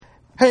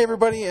Hey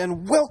everybody,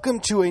 and welcome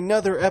to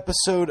another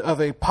episode of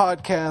a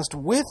podcast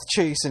with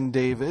Chase and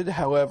David.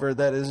 However,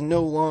 that is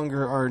no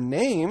longer our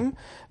name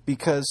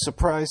because,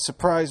 surprise,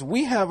 surprise,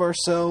 we have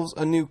ourselves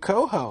a new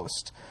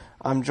co-host.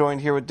 I'm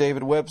joined here with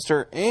David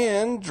Webster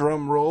and,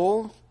 drum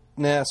roll,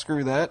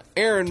 screw that,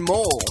 Aaron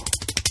Mull.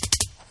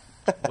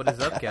 What is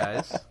up,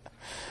 guys?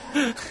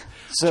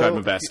 Tried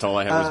my best. All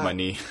I had was my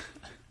knee.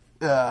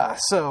 For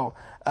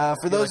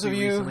those of you...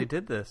 We recently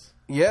did this.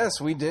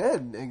 Yes, we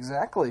did.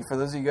 Exactly. For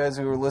those of you guys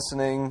who were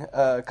listening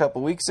a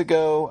couple weeks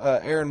ago,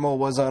 Aaron Mull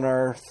was on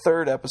our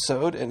third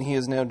episode, and he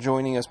is now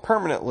joining us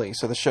permanently.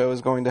 So the show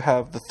is going to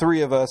have the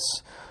three of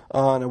us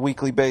on a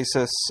weekly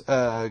basis,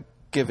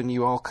 giving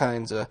you all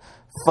kinds of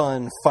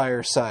fun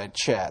fireside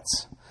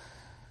chats.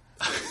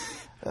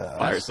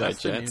 Fireside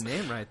That's chats. the new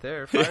name right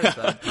there.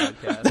 Fireside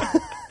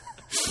podcast.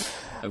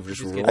 I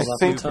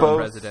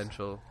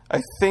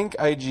think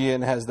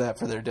IGN has that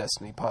for their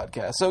Destiny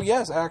podcast. So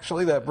yes,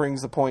 actually, that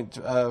brings the point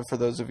for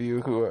those of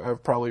you who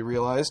have probably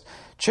realized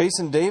Chase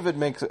and David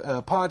makes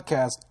a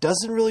podcast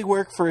doesn't really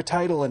work for a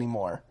title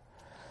anymore.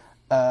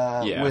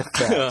 With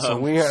that, so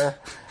we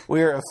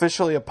are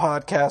officially a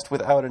podcast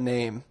without a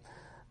name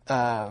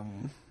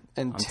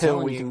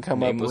until we can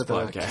come up with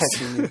a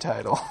catchy new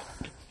title.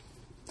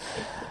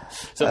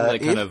 Something that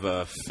kind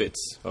of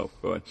fits. Oh,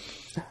 go ahead.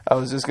 I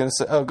was just going to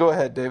say. Oh, go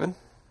ahead, David.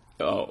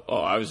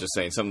 I was just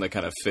saying something that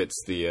kind of fits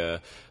the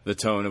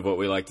tone of what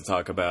we like to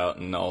talk about,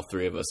 and all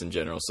three of us in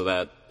general. So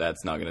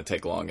that's not going to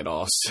take long at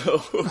all.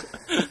 So,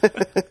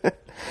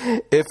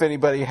 if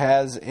anybody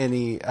has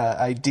any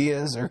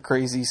ideas or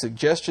crazy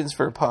suggestions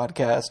for a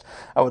podcast,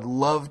 I would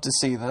love to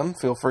see them.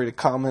 Feel free to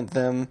comment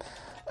them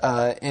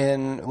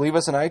and leave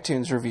us an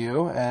iTunes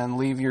review and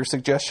leave your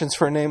suggestions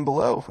for a name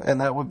below,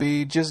 and that would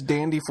be just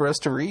dandy for us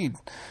to read.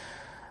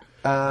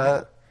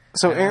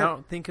 So Aaron,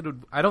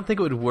 I don't think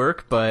it would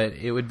work, but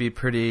it would be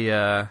pretty.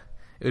 It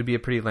would be a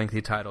pretty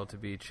lengthy title to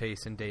be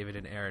Chase and David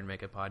and Aaron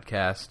make a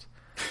podcast.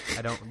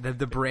 I don't.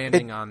 The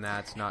branding on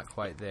that's not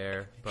quite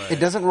there, but it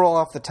doesn't roll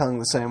off the tongue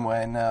the same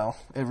way. No,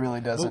 it really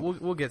doesn't.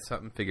 We'll get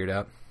something figured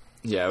out.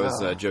 Yeah, I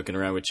was joking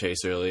around with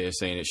Chase earlier,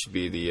 saying it should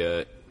be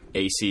the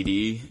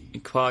ACD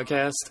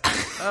podcast.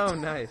 Oh,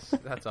 nice!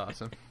 That's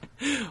awesome.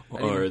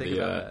 Or or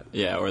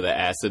the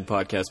Acid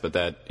podcast, but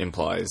that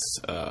implies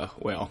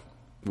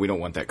we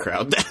don't want that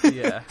crowd.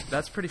 Yeah,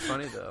 that's pretty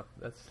funny though.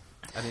 I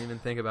didn't even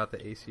think about the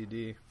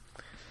ACD.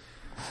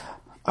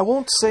 I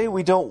won't say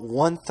we don't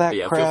want that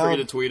crowd. Feel free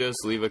to tweet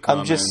us, leave a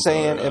comment. I'm just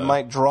saying it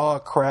might draw a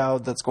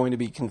crowd that's going to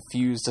be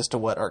confused as to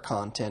what our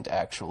content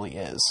actually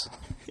is.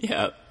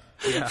 Yeah.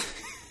 Yeah.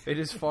 It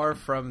is far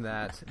from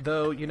that.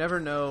 Though you never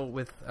know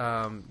with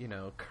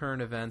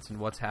current events and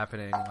what's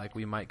happening, like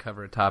we might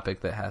cover a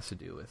topic that has to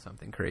do with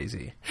something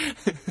crazy.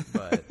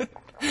 But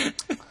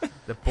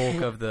the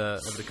bulk of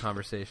the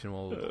conversation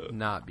will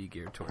not be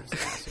geared towards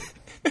that.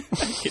 I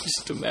can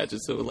just imagine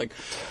someone like,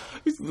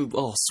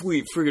 oh,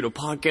 sweet, freaking a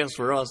podcast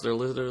for us. They're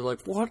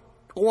like,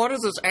 what is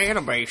this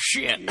anime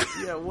shit?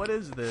 Yeah, what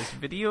is this?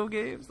 Video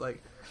games?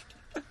 Like.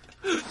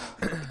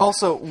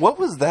 Also, what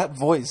was that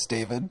voice,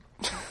 David?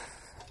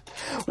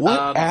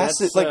 What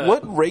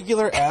what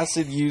regular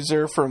acid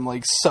user from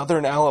like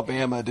Southern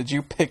Alabama did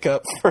you pick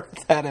up for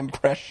that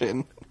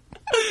impression?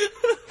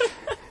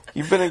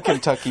 You've been in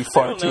Kentucky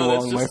far too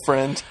long, my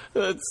friend.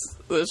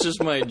 That's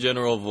just my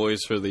general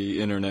voice for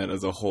the internet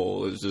as a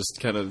whole. It's just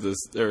kind of this,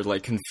 or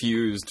like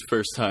confused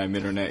first-time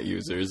internet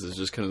users. It's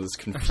just kind of this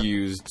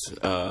confused.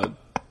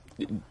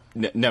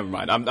 Never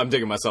mind. I'm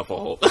digging myself a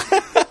hole.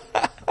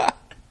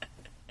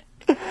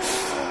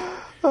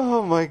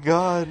 Oh my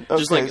God! Okay,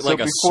 just like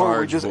a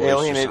before we just voice,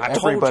 alienate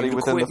everybody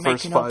within the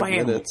first 5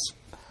 minutes. minutes.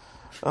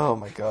 Oh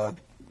my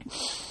God!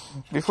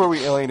 Before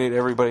we alienate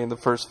everybody in the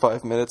first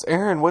 5 minutes,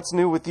 Aaron, what's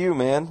new with you,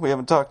 man? We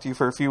haven't talked to you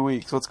for a few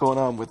weeks. What's going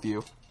on with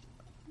you?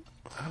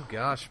 Oh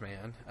gosh,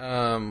 man.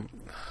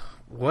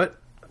 What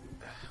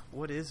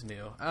is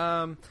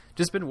new?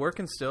 Just been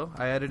working still.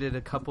 I edited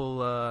a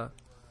couple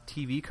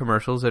TV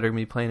commercials that are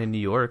gonna be playing in New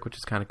York, which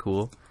is kind of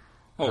cool.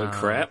 Holy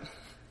crap!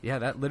 Yeah,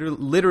 that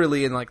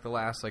literally in like the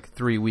last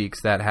 3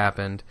 weeks that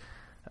happened.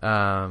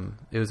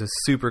 It was a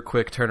super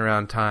quick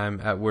turnaround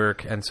time at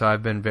work, and so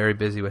I've been very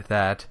busy with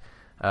that.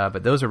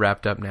 But those are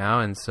wrapped up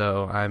now, and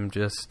so I'm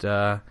just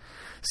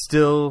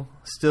still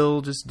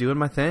just doing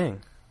my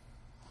thing.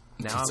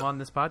 Now I'm on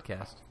this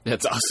podcast.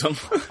 That's awesome.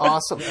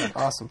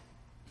 Awesome.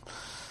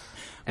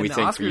 And the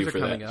Oscars are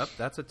coming up.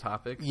 That's a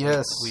topic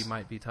yes. we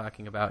might be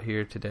talking about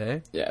here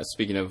today. Yeah,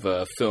 speaking of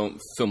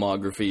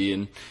filmography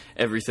and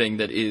everything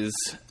that is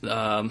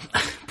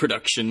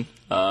production,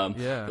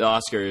 the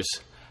Oscars.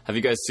 Have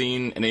you guys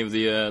seen any of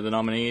the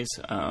nominees?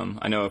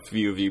 I know a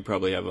few of you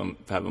probably have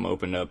them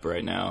opened up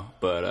right now,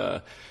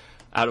 but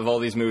out of all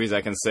these movies,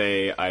 I can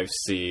say I've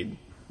seen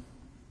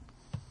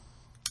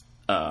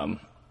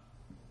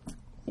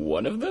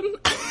one of them.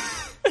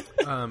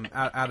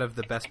 Out of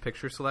the Best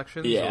Picture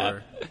selections? Yeah.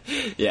 Or?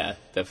 Yeah,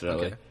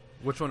 definitely. Okay.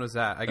 Which one was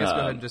that? I guess go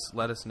ahead and just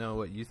let us know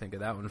what you think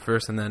of that one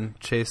first, and then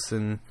Chase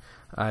and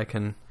I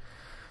can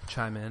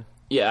chime in.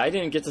 Yeah, I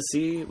didn't get to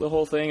see the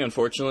whole thing,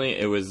 unfortunately.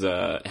 It was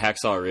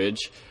Hacksaw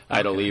Ridge. I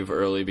had to leave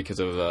early because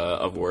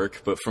of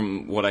work, but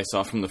from what I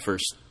saw from the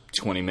first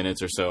 20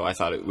 minutes or so, I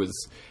thought it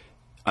was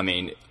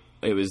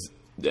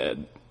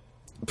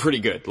pretty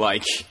good.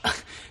 Like,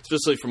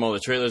 especially from all the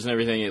trailers and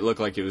everything, it looked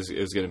like it was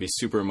going to be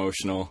super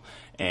emotional,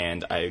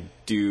 and I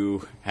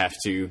do have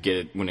to get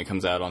it when it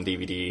comes out on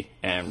DVD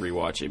and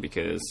rewatch it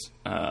because,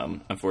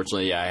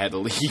 unfortunately, I had to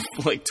leave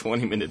like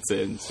 20 minutes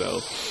in, so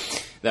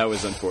that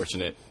was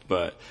unfortunate.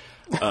 But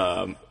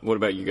what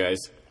about you guys?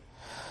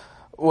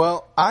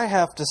 Well, I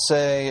have to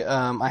say,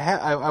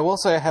 I will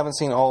say I haven't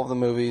seen all of the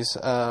movies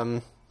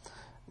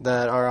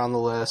that are on the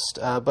list,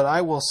 but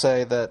I will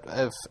say that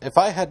if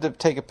I had to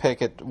take a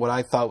pick at what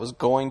I thought was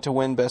going to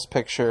win Best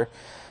Picture,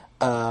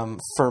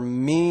 for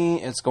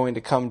me, it's going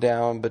to come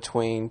down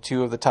between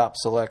two of the top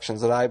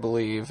selections that I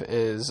believe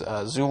is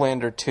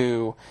Zoolander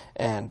 2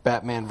 and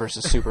Batman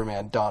vs.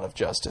 Superman: Dawn of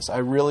Justice. I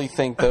really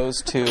think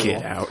those two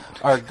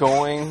are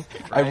going.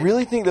 Right. I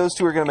really think those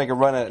two are going to make a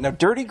run at it. Now,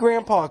 Dirty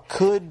Grandpa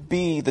could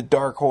be the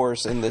dark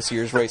horse in this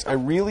year's race. I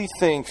really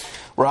think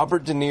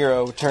Robert De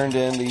Niro turned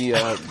in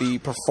the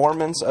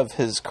performance of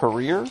his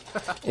career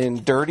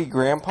in Dirty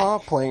Grandpa,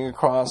 playing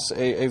across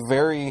a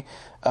very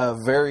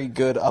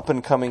good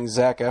up-and-coming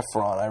Zac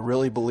Efron. I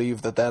really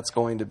believe that that's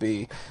going to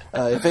be,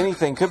 if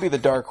anything, could be the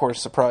dark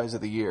horse surprise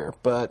of the year.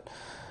 But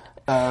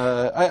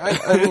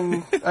I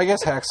mean, I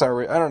guess Hacksaw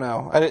Ridge. I don't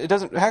know.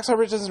 Hacksaw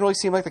Ridge doesn't really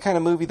seem like the kind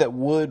of movie that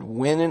would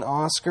win an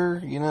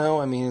Oscar. You know,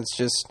 I mean, it's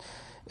just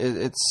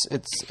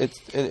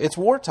it's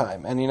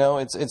wartime, and you know,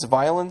 it's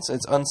violence.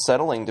 It's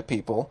unsettling to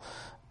people.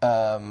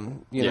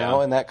 You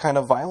know, and that kind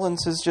of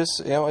violence is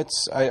just, you know,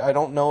 I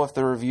don't know if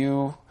the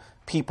review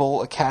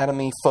people,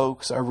 Academy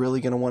folks, are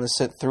really going to want to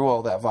sit through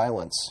all that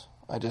violence.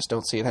 I just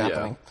don't see it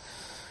happening.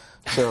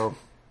 Yeah.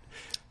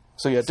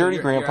 So yeah, Dirty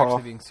Grandpa. You're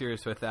actually being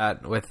serious with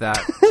that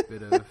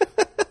bit of.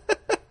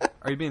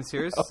 Are you being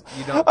serious?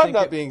 You don't? I'm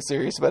not being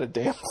serious about a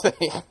damn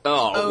thing.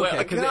 Oh, okay.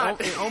 Because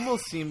it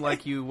almost seemed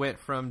like you went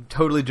from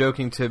totally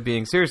joking to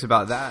being serious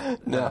about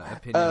that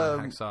opinion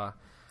on Hacksaw.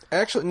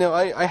 Actually, no,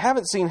 I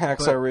haven't seen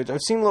Hacksaw Ridge.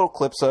 I've seen little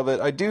clips of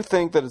it. I do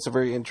think that it's a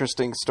very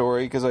interesting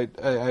story because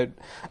I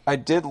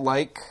did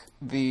like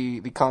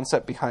the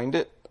concept behind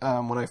it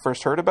when I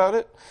first heard about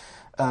it.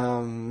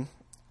 There's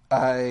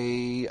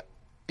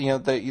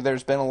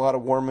been a lot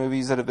of war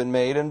movies that have been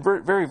made, and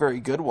very,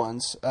 very good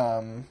ones.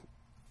 That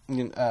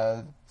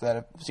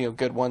have,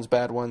 good ones,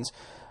 bad ones.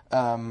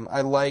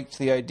 I liked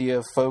the idea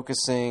of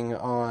focusing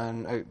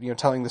on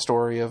telling the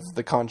story of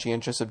the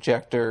conscientious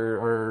objector,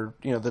 or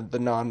the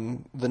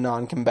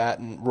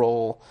non-combatant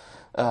role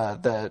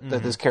that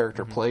this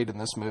character played in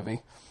this movie.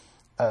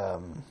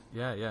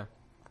 Yeah.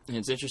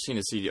 It's interesting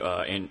to see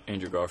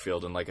Andrew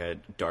Garfield in like a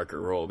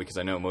darker role, because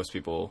I know most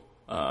people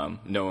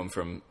know him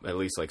from at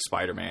least like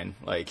Spider-Man,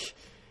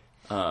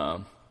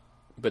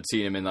 but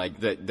seeing him in like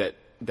that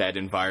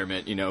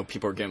environment,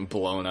 people are getting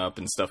blown up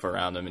and stuff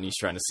around him, and he's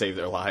trying to save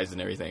their lives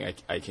and everything.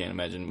 I can't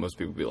imagine most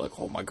people would be like,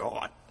 "Oh my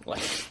god!"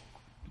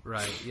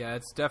 Right? Yeah,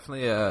 it's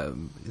definitely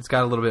it's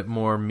got a little bit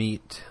more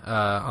meat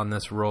on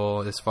this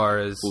role as far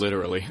as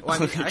literally. Well, I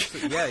mean,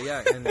 actually,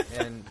 yeah,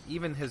 and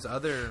even his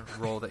other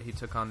role that he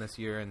took on this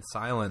year in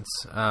Silence,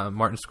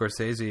 Martin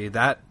Scorsese.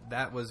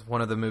 That was one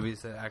of the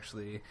movies that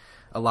actually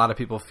a lot of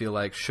people feel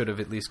like should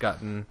have at least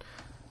gotten,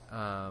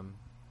 a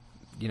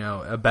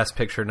Best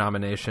Picture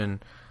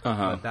nomination.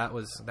 That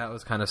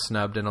was kind of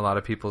snubbed in a lot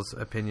of people's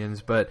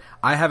opinions, but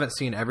I haven't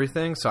seen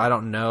everything, so I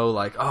don't know.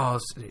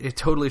 It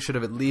totally should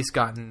have at least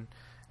gotten,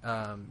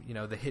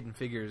 the Hidden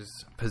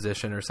Figures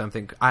position or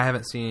something. I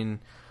haven't seen,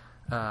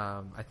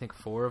 I think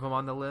 4 of them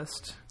on the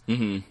list.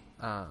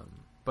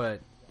 But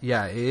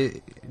yeah,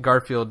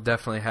 Garfield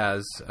definitely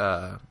has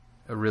a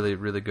really,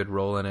 really good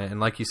role in it, and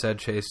like you said,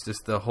 Chase,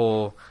 just the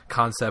whole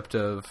concept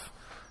of.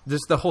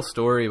 Just the whole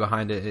story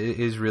behind it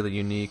is really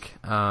unique,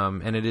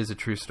 and it is a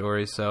true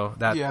story, so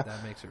that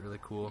makes it really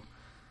cool.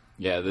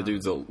 Yeah, the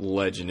dude's a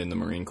legend in the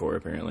Marine Corps,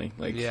 apparently.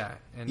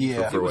 And it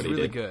was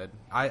really good.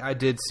 I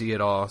did see it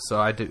all, so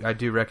I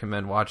do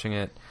recommend watching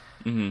it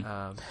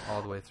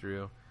all the way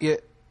through. Yeah,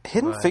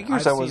 Hidden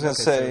Figures, I was going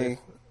to say...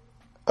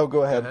 Oh,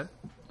 go ahead.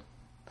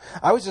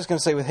 I was just going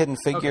to say with Hidden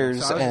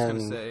Figures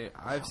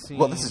I've seen...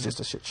 Well, this is just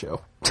a shit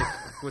show.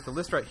 With the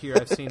list right here,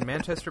 I've seen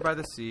Manchester by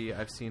the Sea,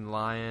 I've seen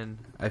Lion,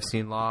 I've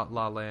seen La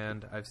La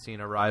Land, I've seen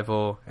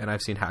Arrival, and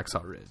I've seen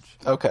Hacksaw Ridge.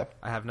 Okay.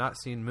 I have not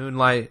seen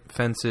Moonlight,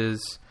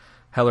 Fences,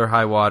 Hell or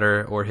High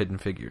Water, or Hidden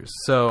Figures.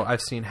 So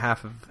I've seen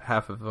half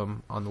of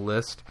them on the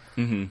list.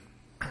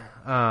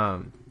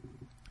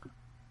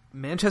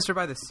 Manchester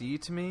by the Sea,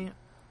 to me,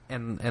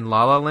 and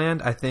La La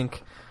Land, I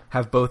think,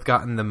 have both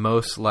gotten the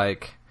most,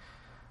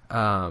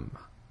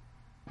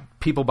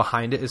 people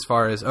behind it as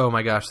far as, oh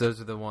my gosh,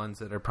 those are the ones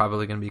that are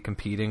probably going to be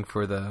competing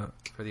for the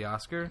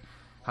Oscar.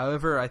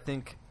 However, I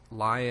think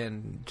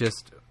Lion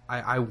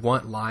I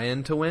want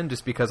Lion to win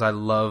just because I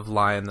love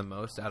Lion the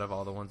most out of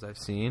all the ones I've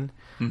seen.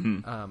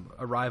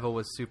 Arrival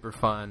was super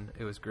fun.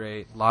 It was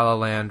great. La La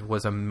Land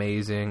was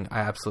amazing. I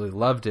absolutely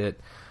loved it.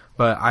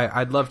 But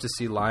I'd love to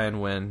see Lion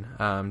win,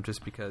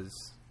 just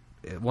because,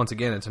 once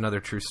again, it's another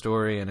true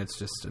story, and it's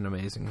just an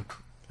amazing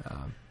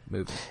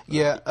movie.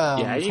 Yeah,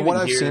 from what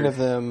I've seen of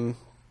them,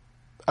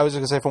 I was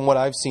going to say, from what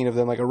I've seen of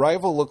them, like,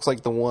 Arrival looks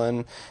like the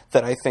one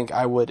that I think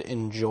I would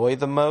enjoy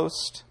the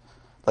most.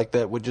 Like,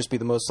 that would just be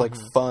the most, like,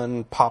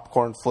 fun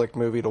popcorn flick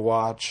movie to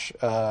watch.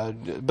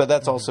 But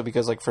that's also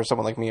because, like, for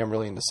someone like me, I'm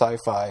really into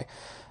sci-fi.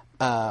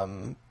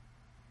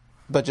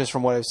 But just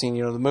from what I've seen,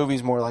 the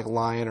movies more like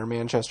Lion or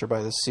Manchester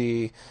by the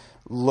Sea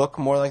look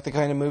more like the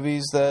kind of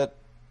movies that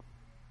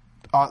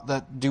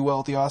do well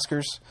at the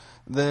Oscars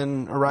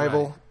than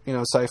Arrival.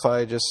 Right.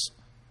 Sci-fi, just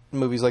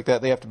movies like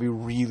that, they have to be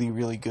really,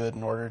 really good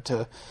in order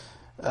to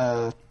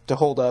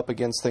hold up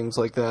against things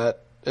like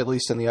that, at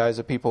least in the eyes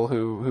of people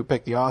who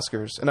pick the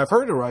Oscars. And I've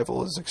heard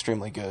Arrival is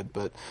extremely good,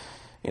 but,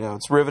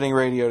 it's riveting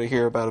radio to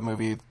hear about a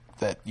movie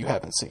that you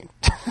haven't seen.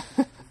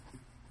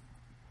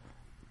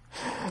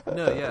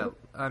 No, yeah.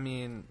 I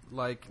mean,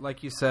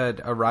 like you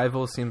said,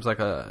 Arrival seems like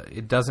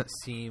it doesn't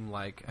seem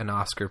like an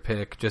Oscar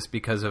pick just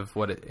because of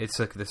what it's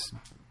like, this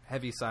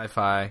heavy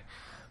sci-fi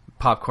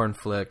popcorn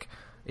flick.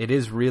 It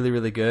is really,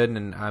 really good,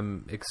 and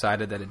I'm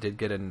excited that it did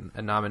get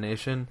a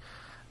nomination.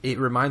 It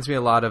reminds me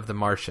a lot of The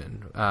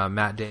Martian,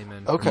 Matt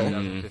Damon from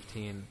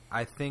 2015.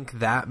 I think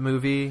that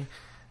movie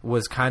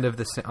was kind of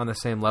on the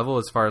same level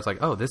as far as like,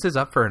 oh, this is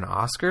up for an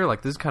Oscar?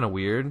 Like, this is kind of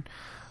weird.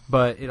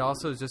 But it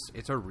also is just,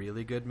 it's a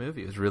really good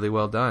movie. It was really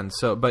well done.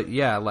 So, but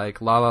yeah, like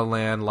La La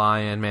Land,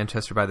 Lion,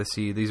 Manchester by the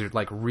Sea, these are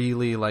like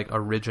really like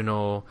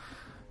original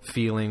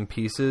feeling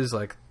pieces.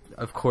 Like,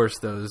 of course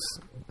those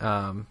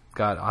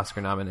got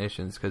Oscar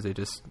nominations because they're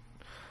just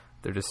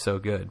so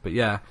good. But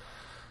yeah,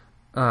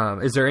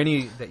 is there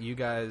any that you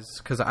guys,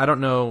 because I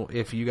don't know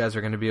if you guys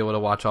are going to be able to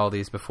watch all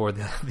these before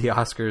the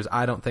Oscars.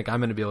 I don't think I'm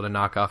going to be able to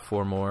knock off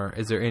 4 more.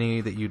 Is there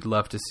any that you'd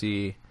love to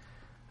see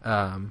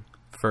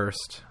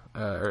first,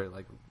 or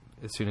like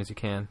as soon as you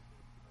can?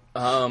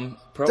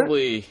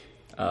 Probably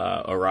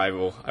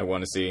Arrival. I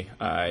want to see.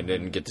 I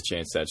didn't get the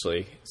chance to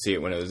actually see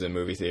it when it was in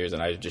movie theaters,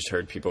 and I just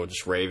heard people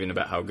just raving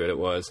about how good it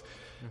was.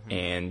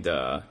 And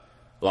La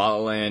La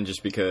Land,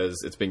 just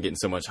because it's been getting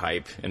so much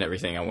hype and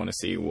everything. I want to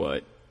see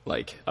what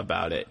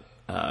about it,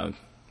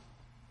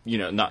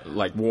 not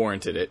like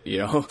warranted it,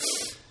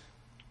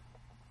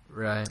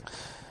 Right.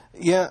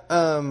 Yeah,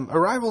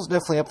 Arrival's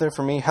definitely up there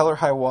for me. Hell or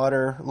High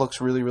Water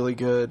looks really, really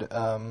good.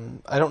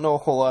 I don't know a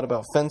whole lot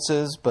about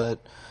Fences,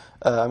 but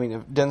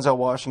Denzel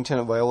Washington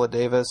and Viola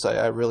Davis,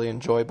 I really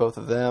enjoy both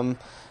of them.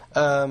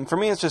 For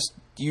me, it's just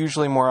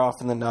usually more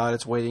often than not,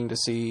 it's waiting to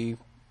see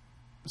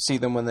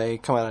them when they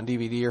come out on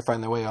DVD or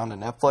find their way onto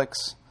Netflix.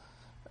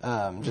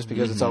 Just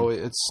because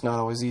it's not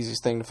always the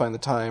easiest thing to find the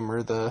time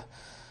or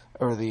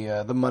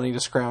the money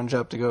to scrounge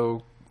up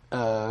to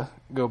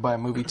go buy a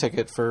movie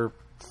ticket for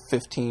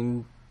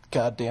 $15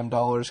 goddamn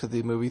dollars because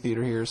the movie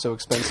theater here is so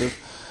expensive.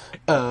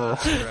 Right,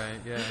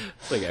 yeah.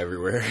 It's like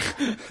everywhere.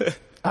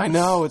 I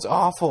know, it's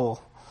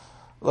awful.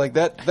 Like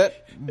that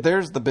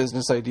there's the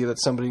business idea that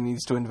somebody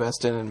needs to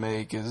invest in and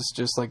make, is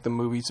just like the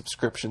movie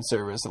subscription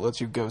service that lets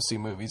you go see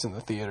movies in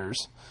the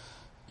theaters.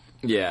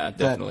 Yeah,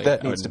 definitely.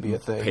 That needs to be a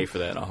thing. Pay for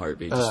that in a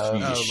heartbeat. You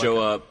just show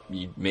up,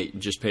 you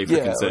just pay for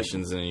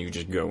concessions, and then you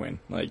just go in.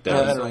 Like that.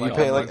 I don't know, you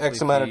pay like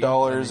X amount of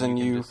dollars, and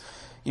you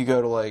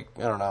go to like,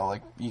 I don't know,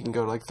 like you can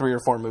go to like 3 or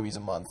 4 movies a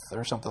month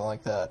or something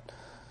like that.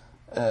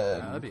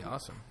 That'd be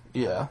awesome.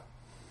 Yeah.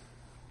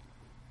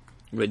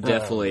 It would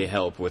definitely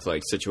help with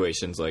like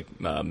situations like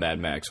Mad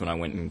Max, when I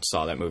went and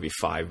saw that movie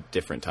 5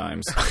 different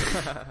times.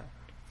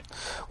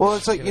 Well,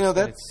 it's like,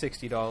 that's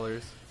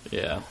 $60.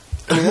 Yeah.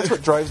 I mean, that's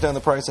what drives down the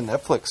price of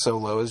Netflix so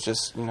low, is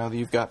just,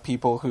 you've got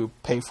people who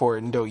pay for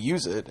it and don't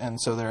use it, and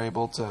so they're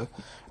able to,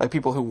 like,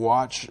 people who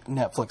watch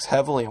Netflix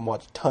heavily and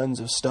watch tons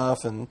of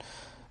stuff, and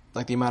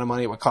like the amount of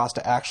money it would cost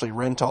to actually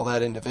rent all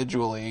that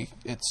individually,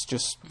 it's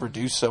just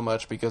reduced so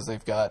much because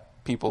they've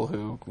got people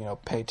who,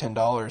 pay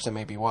 $10 and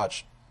maybe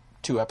watch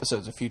 2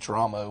 episodes of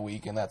Futurama a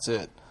week, and that's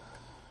it.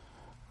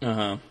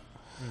 Uh-huh.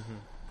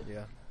 Mm-hmm.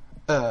 Yeah.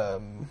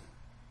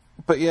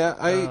 But yeah,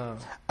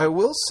 I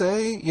will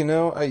say,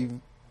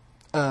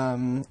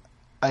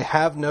 I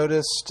have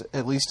noticed,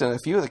 at least in a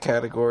few of the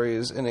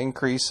categories, an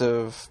increase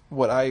of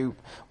what I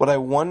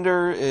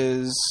wonder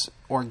is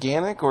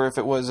organic, or if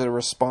it was a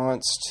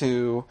response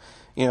to,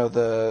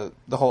 the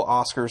whole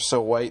Oscars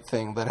so white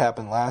thing that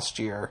happened last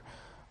year,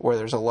 where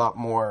there's a lot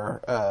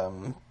more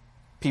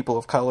people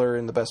of color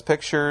in the Best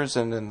Pictures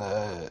and in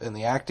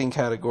the acting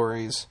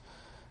categories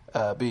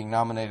being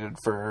nominated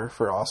for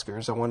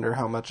Oscars. I wonder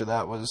how much of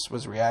that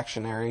was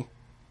reactionary.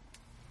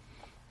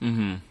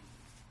 Mm-hmm.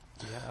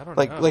 Yeah, I don't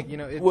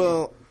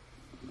know.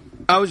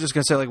 I was just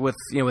gonna say, like, with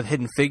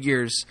Hidden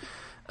Figures,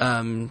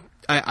 I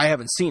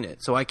haven't seen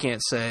it, so I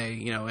can't say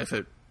if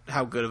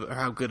how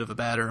good of a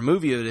bad or a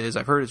movie it is.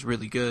 I've heard it's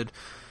really good,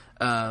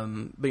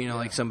 but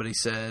like somebody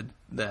said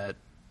that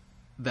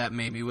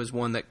maybe was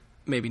one that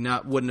maybe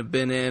wouldn't have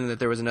been in, that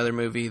there was another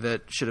movie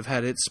that should have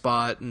had its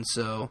spot, and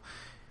so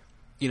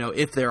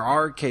if there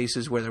are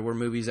cases where there were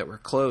movies that were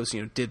close,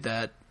 did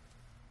that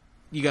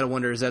you got to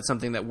wonder, is that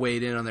something that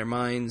weighed in on their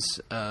minds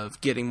of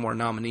getting more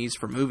nominees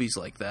for movies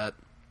like that?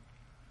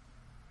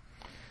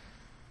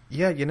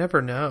 Yeah, you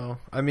never know.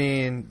 I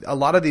mean, a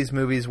lot of these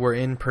movies were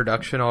in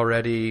production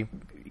already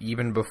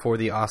even before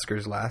the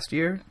Oscars last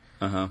year.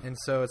 Uh-huh. And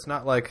so it's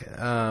not like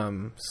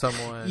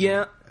someone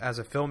as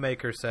a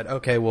filmmaker said,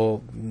 okay,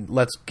 well,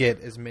 let's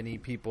get as many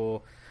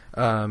people,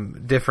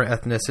 different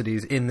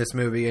ethnicities in this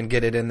movie and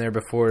get it in there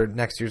before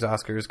next year's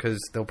Oscars, because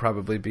it'll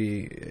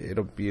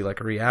be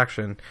like a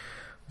reaction.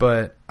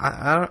 But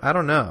I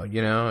don't know,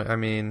 you know? I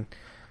mean...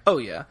 Oh,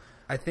 yeah.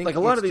 I think like a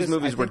lot of these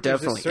movies were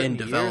definitely in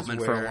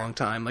development for a long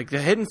time. Like, The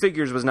Hidden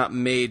Figures was not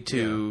made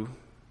to...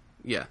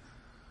 Yeah.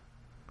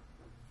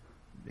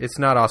 It's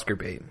not Oscar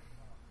bait.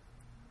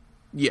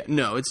 Yeah,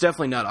 no, it's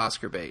definitely not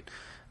Oscar bait.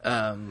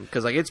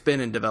 Because, like, it's been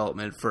in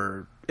development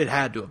for... It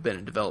had to have been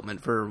in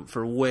development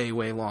for way,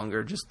 way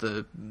longer. Just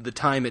the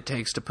time it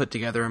takes to put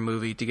together a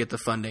movie, to get the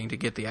funding, to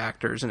get the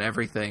actors and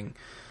everything.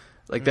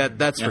 Like,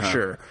 that's for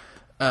sure.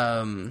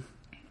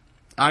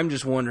 I'm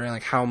just wondering,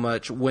 like, how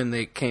much, when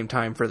they came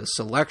time for the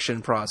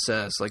selection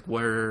process, like,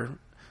 were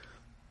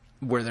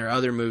there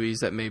other movies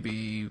that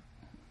maybe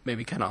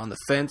kind of on the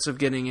fence of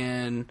getting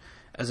in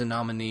as a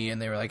nominee, and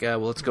they were like,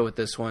 well, let's go with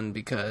this one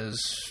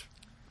because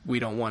we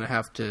don't want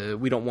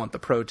the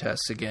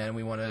protests again.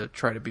 We want to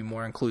try to be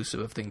more inclusive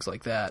of things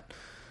like that.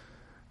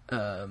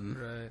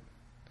 Right.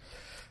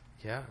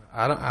 Yeah,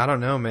 I don't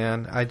know,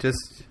 man.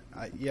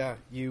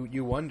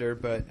 You wonder,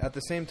 but at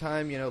the same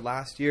time, you know,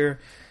 last year,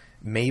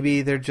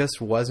 maybe there just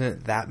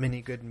wasn't that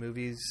many good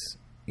movies,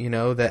 you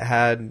know, that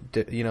had,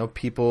 you know,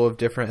 people of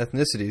different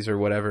ethnicities or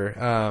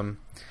whatever.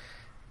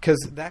 Because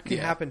that could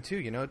happen too,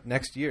 you know.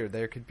 Next year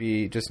there could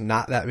be just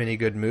not that many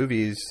good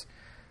movies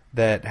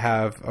that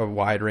have a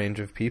wide range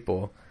of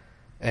people,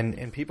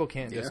 and people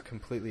can't just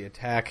completely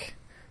attack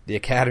the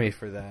Academy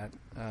for that.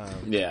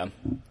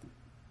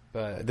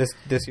 But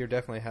this year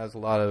definitely has a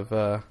lot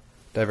of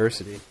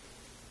diversity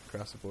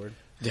across the board.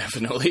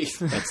 Definitely,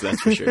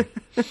 that's for sure.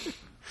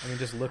 I mean,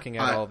 just looking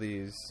at all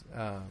these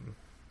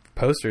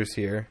posters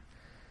here,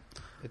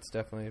 it's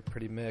definitely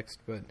pretty mixed.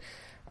 But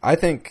I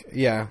think,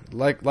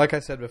 like I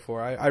said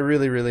before, I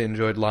really, really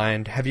enjoyed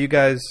Lion. Have you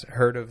guys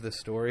heard of the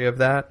story of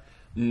that?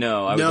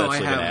 No, I was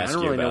actually going to ask you about that. I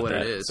don't really know what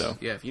it is. So.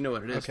 Yeah, if you know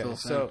what it is,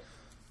 okay.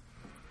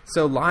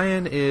 So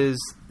Lion is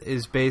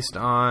based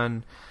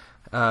on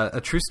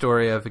a true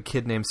story of a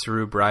kid named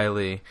Saru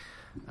Briley,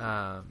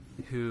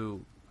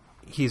 who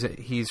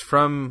he's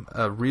from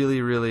a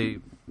really, really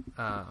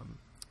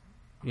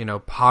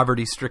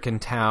poverty-stricken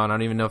town. I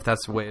don't even know if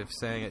that's the way of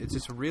saying it. It's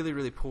just a really,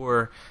 really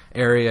poor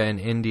area in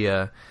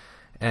India,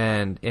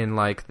 and in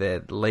like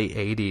the late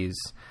 80s.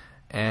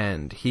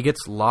 And he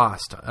gets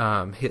lost.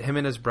 Him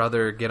and his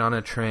brother get on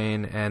a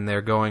train, and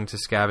they're going to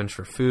scavenge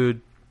for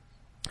food.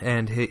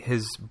 And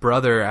his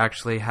brother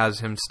actually has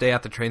him stay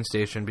at the train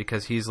station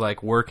because he's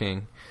like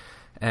working.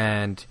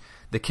 And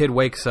the kid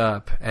wakes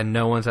up, and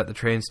no one's at the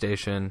train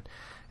station.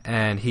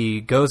 And he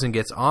goes and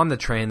gets on the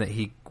train that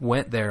he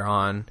went there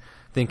on,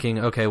 thinking,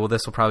 okay, well,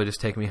 this will probably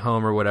just take me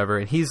home or whatever.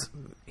 And he's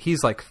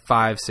like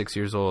 5-6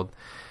 years old.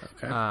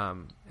 Okay.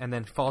 And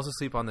then falls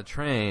asleep on the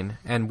train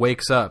and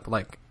wakes up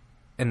like.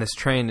 And this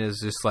train is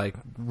just like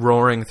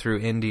roaring through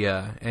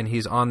India, and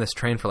he's on this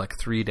train for like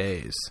 3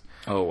 days.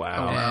 Oh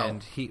wow!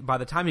 And by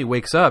the time he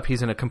wakes up,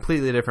 he's in a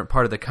completely different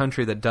part of the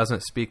country that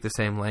doesn't speak the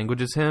same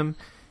language as him.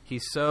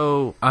 He's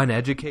so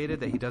uneducated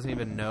that he doesn't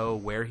even know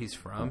where he's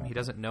from. He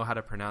doesn't know how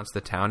to pronounce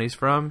the town he's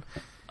from.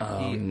 Oh,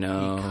 he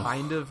no. He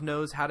kind of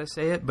knows how to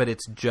say it, but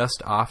it's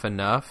just off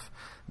enough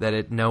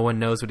that no one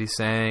knows what he's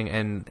saying.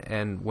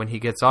 And when he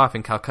gets off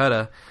in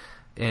Calcutta,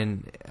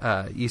 in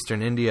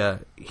eastern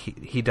India,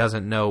 he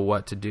doesn't know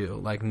what to do.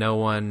 Like, no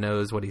one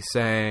knows what he's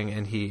saying,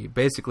 and he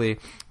basically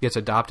gets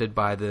adopted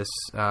by this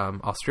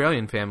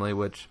Australian family,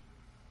 which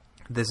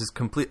this is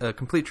a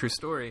complete true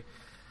story.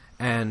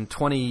 And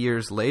 20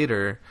 years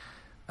later,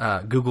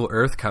 Google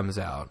Earth comes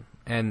out,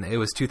 and it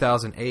was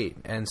 2008,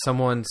 and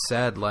someone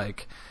said,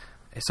 like,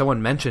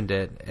 someone mentioned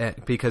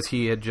it because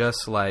he had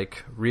just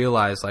like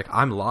realized, like,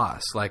 I'm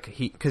lost, like,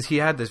 because he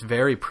had this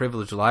very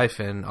privileged life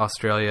in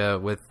Australia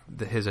with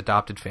his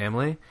adopted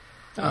family.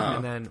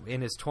 And then in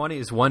his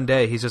 20s, one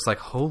day he's just like,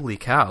 holy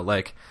cow,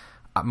 like,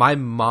 my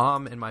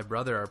mom and my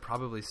brother are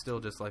probably still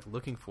just like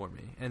looking for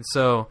me. And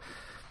so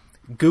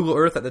Google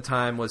Earth at the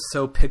time was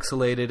so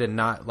pixelated and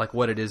not like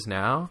what it is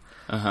now.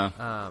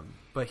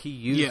 But he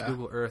used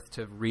Google Earth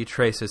to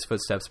retrace his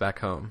footsteps back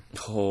home.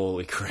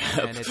 Holy crap.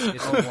 And it's a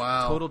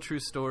total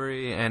true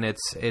story, and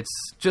it's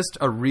just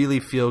a really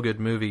feel-good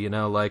movie, you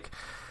know, like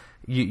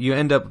you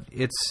end up,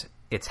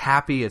 it's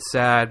happy, it's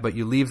sad, but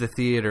you leave the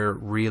theater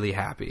really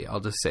happy. I'll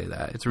just say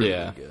that. It's really,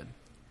 really good.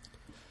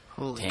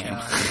 Holy damn.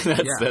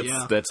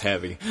 cow. That's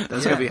heavy.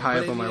 That's going to be high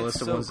up on my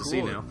list of ones to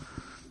see now.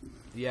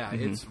 Yeah,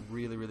 it's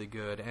really, really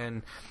good.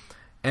 And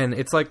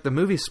it's like the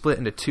movie's split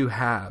into two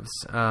halves.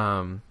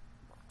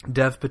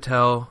 Dev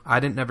Patel, I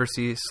didn't never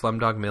see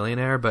Slumdog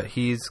Millionaire, but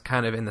he's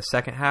kind of in the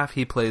second half.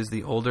 He plays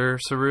the older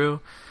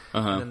Saru.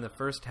 And then the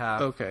first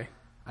half,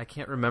 I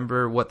can't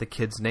remember what the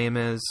kid's name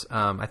is.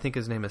 I think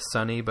his name is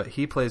Sonny, but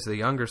he plays the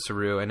younger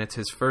Saru, and it's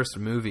his first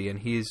movie, and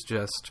he's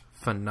just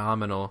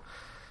phenomenal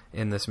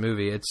in this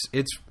movie.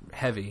 It's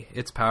heavy,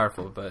 it's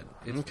powerful, but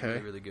it's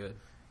really, really good.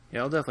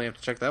 Yeah, I'll definitely have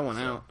to check that one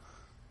out.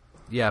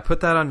 Yeah,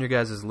 put that on your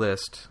guys'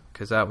 list,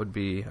 because that would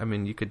be, I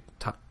mean, you could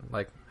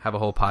have a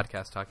whole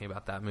podcast talking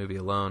about that movie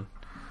alone.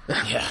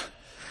 Yeah,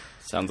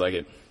 sounds like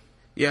it.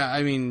 Yeah,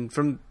 I mean,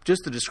 from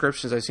just the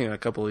descriptions I've seen in a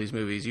couple of these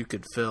movies, you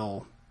could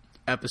fill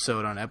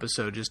episode on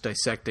episode just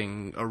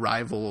dissecting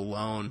Arrival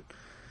alone.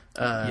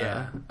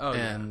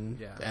 And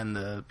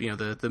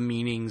the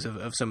meanings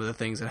of some of the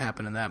things that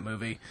happen in that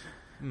movie.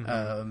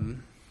 Mm-hmm.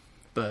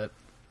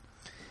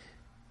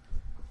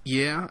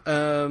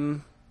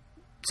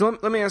 So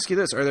let me ask you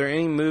this: are there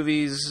any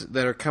movies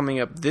that are coming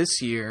up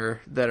this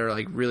year that are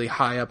like really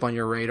high up on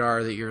your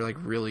radar that you're like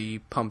really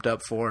pumped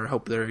up for?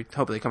 Hope they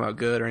come out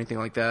good or anything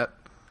like that?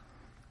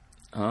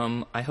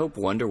 I hope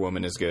Wonder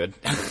Woman is good.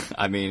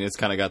 I mean, it's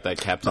kind of got that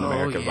Captain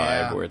America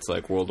vibe where it's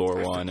like World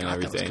War I and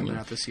everything.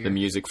 The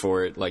music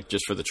for it, like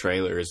just for the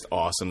trailer, is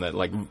awesome. That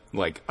like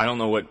I don't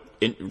know what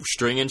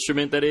string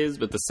instrument that is,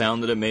 but the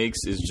sound that it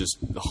makes is just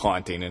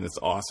haunting and it's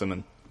awesome.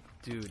 And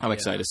dude, I'm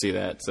excited to see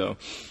that. So,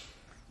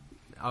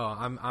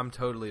 I'm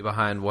totally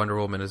behind Wonder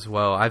Woman as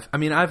well.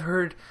 I've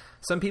heard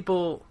some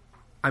people.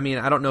 I mean,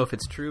 I don't know if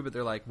it's true, but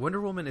they're like, Wonder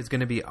Woman is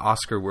going to be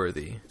Oscar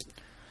worthy.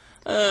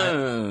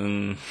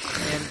 And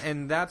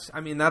that's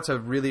a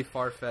really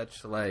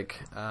far-fetched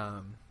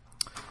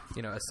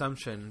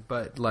assumption,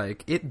 but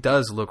like it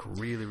does look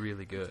really,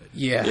 really good.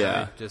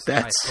 Yeah.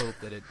 I hope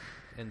that it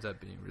ends up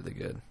being really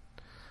good.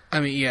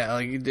 I mean, yeah,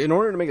 like in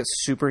order to make a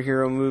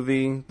superhero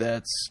movie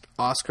that's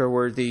Oscar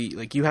worthy,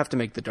 like you have to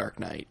make The Dark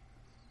Knight.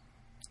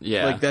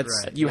 Yeah, like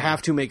that's you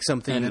have to make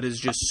something that is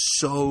just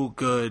so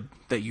good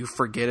that you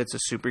forget it's a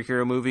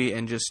superhero movie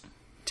and just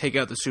take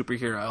out the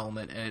superhero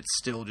element, and it's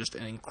still just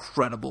an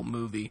incredible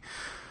movie.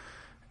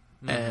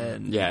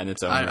 And in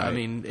its own right. I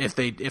mean, if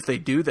they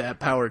do that,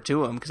 power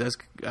to them, because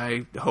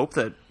I hope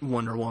that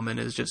Wonder Woman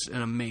is just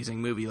an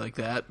amazing movie like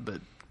that.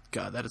 But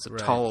God, that is a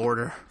tall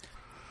order.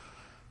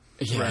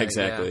 Yeah,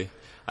 exactly. Yeah.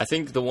 I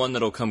think the one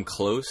that'll come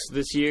close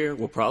this year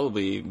will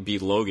probably be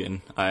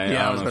Logan. I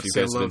don't know if you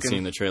guys have been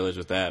seeing the trailers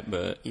with that,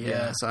 but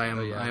yes, I am.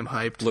 I am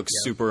hyped. Looks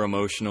super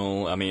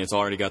emotional. I mean, it's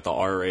already got the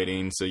R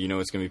rating, so you know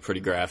it's going to be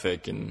pretty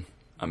graphic. And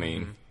I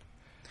mean,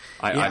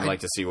 I'd like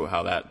to see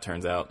how that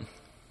turns out.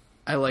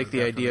 I like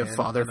the idea of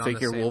father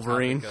figure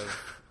Wolverine.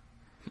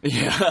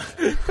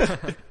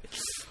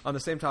 On the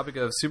same topic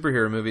of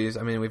superhero movies,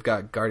 I mean, we've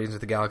got Guardians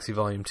of the Galaxy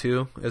Volume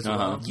 2 as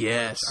well.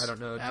 Yes. I don't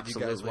know. Did you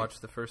guys watch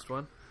the first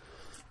one?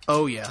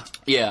 Oh, yeah.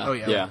 Yeah. Oh,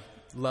 yeah.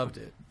 Loved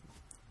it.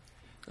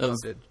 That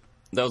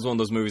was one of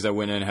those movies I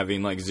went in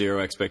having like zero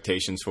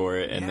expectations for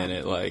it, and then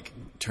it like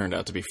turned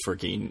out to be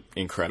freaking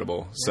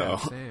incredible. Yeah,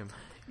 same.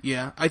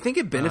 Yeah, I think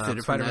it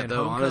benefited from that,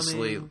 though,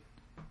 honestly.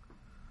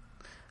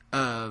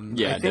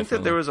 I think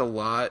that there was a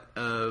lot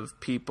of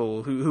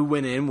people who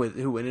went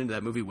into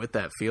that movie with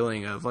that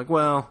feeling of like,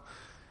 well,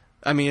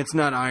 I mean, it's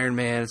not Iron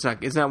Man, it's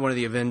not one of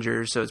the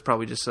Avengers, so it's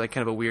probably just like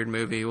kind of a weird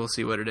movie. We'll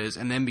see what it is.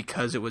 And then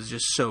because it was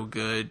just so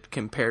good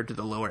compared to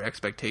the lower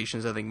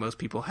expectations I think most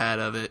people had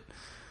of it,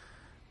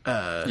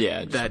 that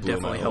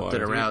definitely helped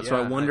it around. So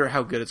I wonder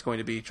how good it's going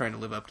to be trying to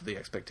live up to the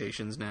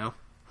expectations now.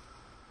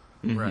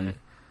 Mm-hmm. Right.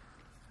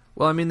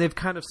 Well, I mean, they've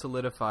kind of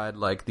solidified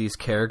like these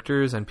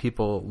characters, and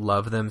people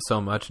love them so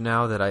much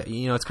now that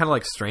it's kind of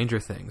like Stranger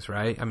Things,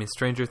 right? I mean,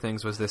 Stranger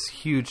Things was this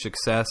huge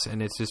success,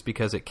 and it's just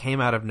because it came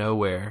out of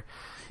nowhere,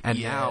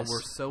 and now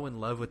we're so in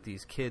love with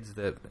these kids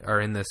that are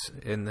in this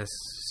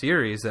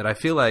series that I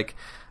feel like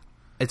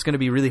it's going to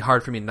be really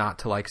hard for me not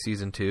to like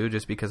season 2,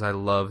 just because I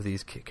love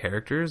these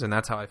characters, and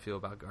that's how I feel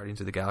about Guardians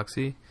of the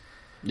Galaxy.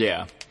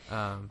 Yeah,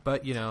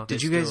 but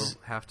did you guys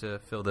have to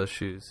fill those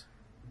shoes?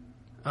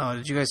 Oh,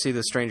 did you guys see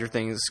the Stranger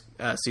Things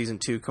season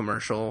 2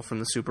 commercial from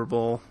the Super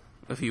Bowl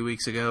a few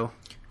weeks ago?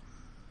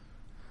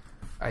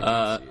 I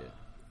didn't see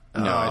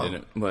it. No, I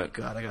didn't. But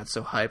God, I got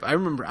so hyped. I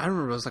remember. I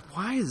was like,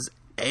 "Why is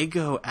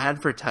Eggo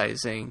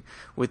advertising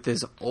with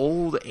this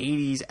old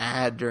 '80s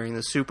ad during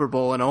the Super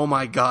Bowl?" And oh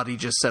my God, he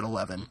just said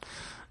 11.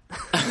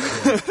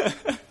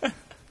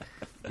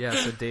 Yeah,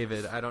 so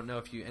David, I don't know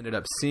if you ended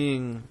up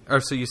seeing,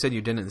 or so you said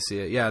you didn't see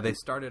it. Yeah, they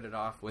started it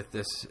off with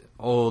this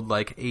old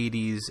like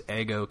 80s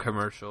Eggo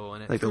commercial,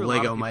 and it like the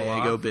Lego My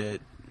Eggo bit.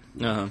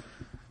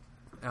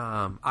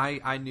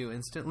 I knew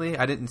instantly.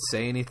 I didn't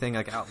say anything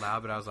like out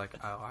loud, but I was like,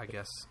 oh, I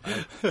guess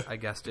I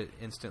guessed it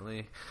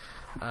instantly.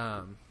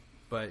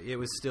 But it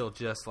was still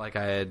just like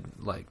I had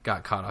like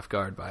got caught off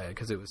guard by it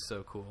because it was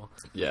so cool.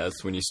 Yeah,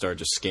 that's when you start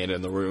just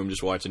scanning the room,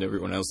 just watching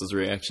everyone else's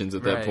reactions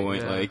at that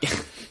point. Yeah. Like.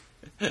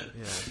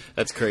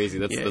 That's crazy.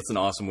 That's an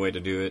awesome way to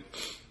do it.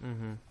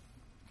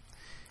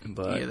 Mm-hmm.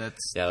 But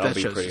that'll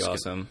be pretty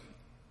awesome.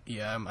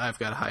 Yeah, I've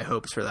got high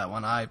hopes for that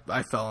one. I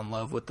fell in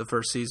love with the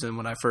first season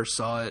when I first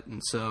saw it,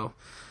 and so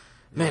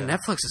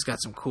Netflix has got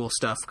some cool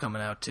stuff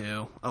coming out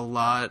too. A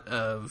lot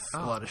of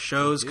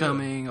shows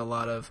coming. A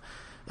lot of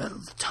a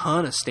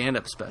ton of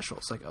stand-up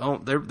specials. Like,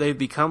 they've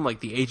become like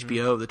the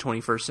HBO of the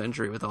 21st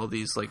century with all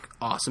these like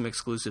awesome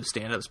exclusive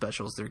stand-up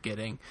specials they're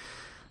getting.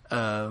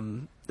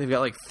 They've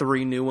got like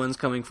 3 new ones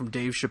coming from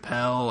Dave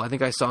Chappelle. I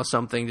think I saw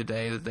something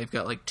today that they've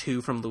got like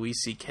 2 from Louis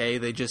C.K.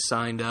 They just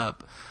signed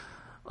up.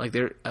 Like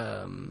they're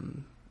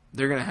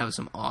gonna have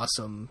some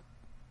awesome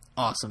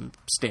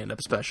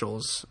stand-up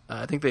specials.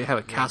 I think they have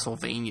a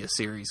Castlevania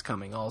series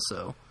coming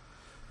also.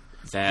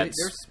 That's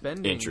they're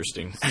spending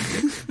interesting.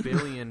 $6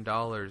 billion in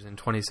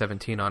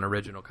 2017 on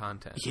original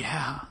content.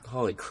 Yeah.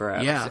 Holy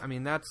crap. Yeah. I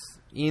mean, that's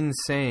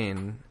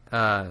insane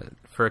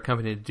for a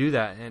company to do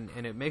that. And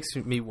it makes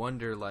me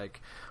wonder, like,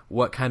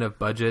 what kind of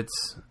budgets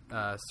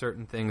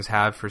certain things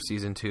have for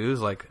season 2s.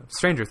 Like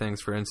Stranger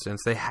Things, for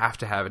instance, they have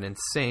to have an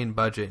insane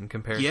budget in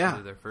comparison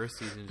to their first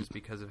season just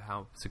because of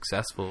how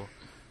successful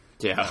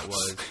that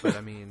was. But,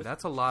 I mean,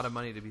 that's a lot of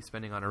money to be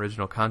spending on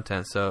original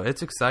content. So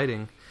it's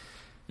exciting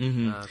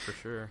for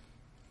sure.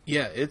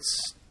 Yeah,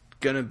 it's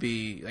gonna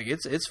be like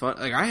it's fun.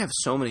 Like I have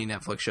so many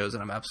Netflix shows that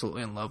I'm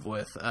absolutely in love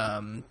with.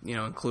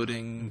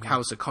 Including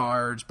House of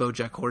Cards,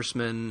 BoJack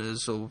Horseman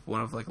is one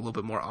of like a little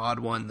bit more odd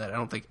one that I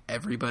don't think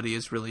everybody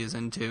is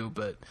into.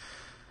 But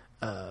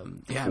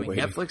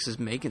Netflix is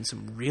making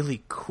some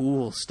really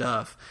cool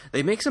stuff.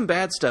 They make some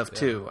bad stuff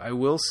too. I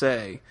will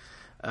say,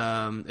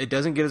 it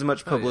doesn't get as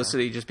much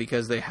publicity just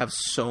because they have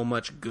so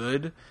much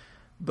good.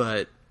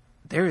 But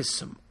there is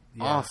some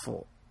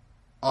awful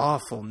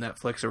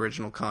Netflix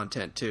original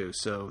content too,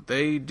 so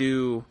they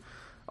do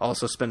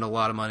also spend a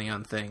lot of money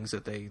on things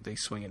that they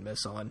swing and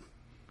miss on.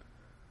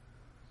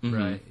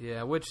 Right.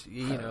 Yeah, which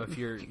if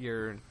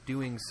you're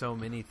doing so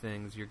many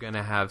things, you're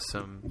gonna have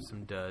some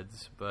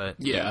duds. But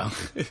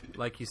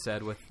like you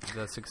said, with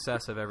the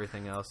success of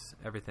everything else,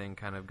 everything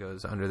kind of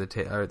goes under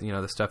the or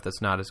the stuff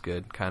that's not as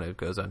good kind of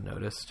goes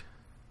unnoticed.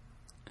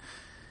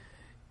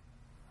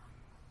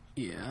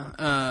 Yeah.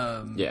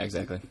 Yeah.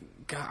 Exactly.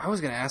 God, I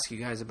was going to ask you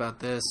guys about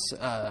this,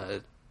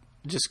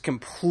 just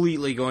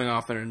completely going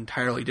off in an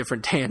entirely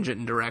different tangent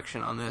and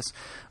direction on this,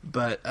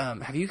 but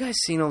have you guys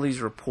seen all these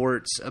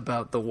reports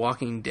about the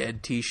Walking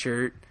Dead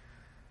t-shirt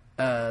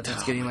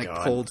that's getting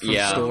pulled from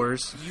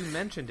stores? You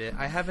mentioned it.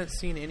 I haven't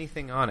seen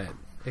anything on it.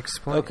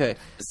 Explain. Okay,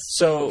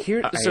 so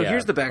here's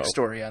the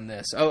backstory on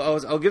this.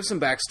 I'll give some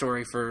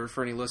backstory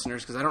for any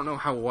listeners because I don't know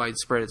how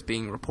widespread it's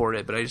being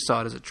reported, but I just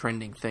saw it as a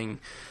trending thing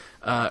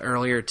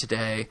earlier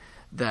today.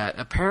 That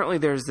apparently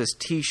there's this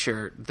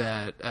T-shirt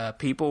that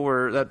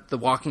that The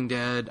Walking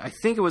Dead, I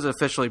think it was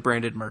officially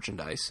branded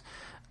merchandise,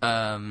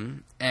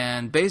 and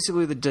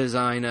basically the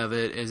design of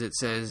it is it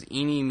says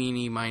 "Eeny,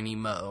 meeny, miny,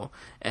 mo,"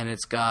 and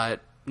it's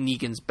got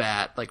Negan's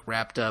bat like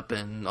wrapped up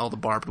in all the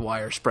barbed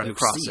wire spread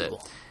across it.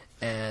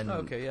 And I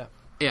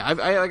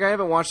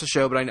haven't watched the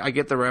show, but I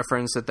get the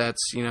reference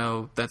that's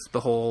the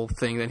whole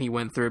thing that he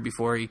went through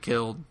before he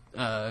killed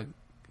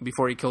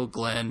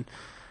Glenn.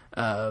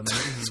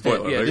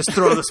 Spoiler. Just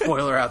throw the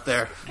spoiler out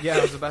there. Yeah,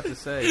 I was about to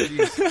say.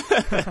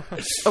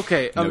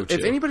 Okay,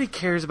 if anybody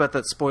cares about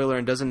that spoiler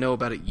and doesn't know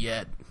about it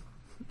yet,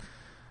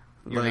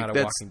 you're not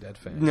a Walking Dead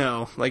fan.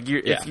 No, like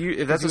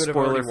if that's a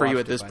spoiler for you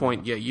at this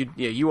point,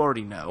 you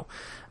already know.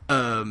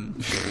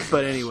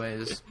 But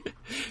anyways,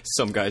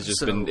 some guy's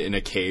just been in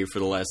a cave for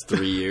the last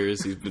 3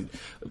 years. He's been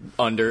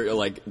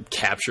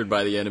captured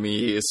by the enemy.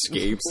 He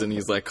escapes, and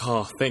he's like,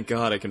 "Oh, thank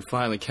God, I can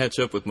finally catch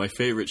up with my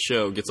favorite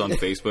show." Gets on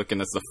Facebook,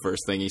 and that's the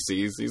first thing he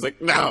sees. He's like,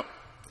 "No."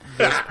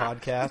 This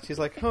podcast. He's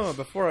like,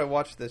 before I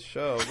watch this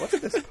show, what's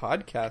this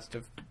podcast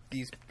of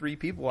these 3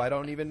 people I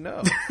don't even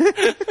know?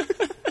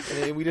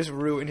 And we just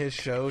ruin his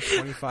show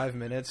 25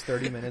 minutes,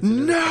 30 minutes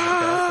into the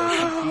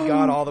podcast. Like, he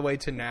got all the way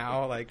to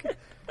now, like...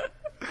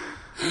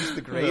 He's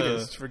the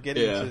greatest for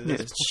getting to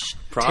this.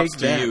 Props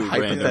to you,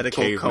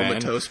 hypothetical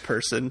comatose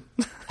person.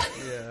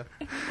 Yeah.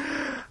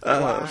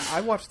 Well,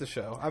 I watched the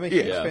show. I'm a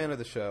huge fan of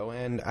the show,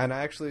 and I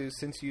actually,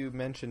 since you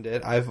mentioned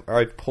it,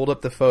 I've pulled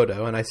up the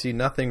photo, and I see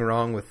nothing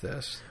wrong with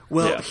this.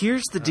 Well,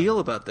 here's the deal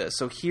about this.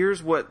 So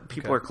here's what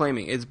people are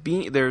claiming: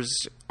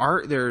 there's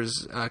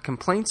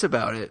complaints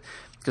about it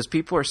because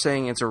people are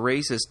saying it's a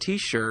racist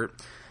T-shirt.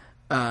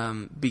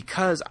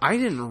 Because I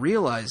didn't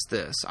realize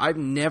this. I've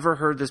never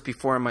heard this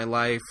before in my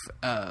life,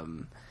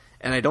 and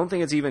I don't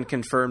think it's even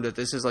confirmed that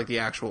this is like the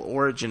actual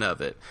origin of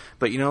it.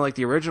 But like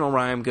the original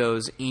rhyme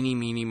goes, "Eeny,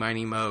 meeny,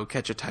 miny, mo,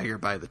 catch a tiger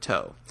by the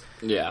toe."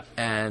 Yeah.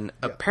 And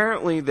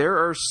apparently there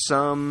are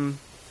some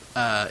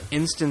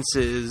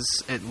instances,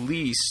 at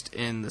least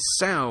in the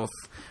South,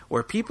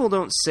 where people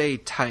don't say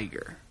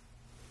tiger.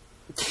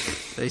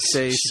 They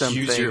say something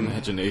Use your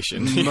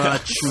imagination.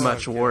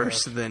 much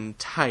worse than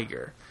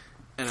tiger.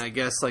 And I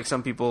guess like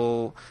some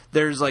people,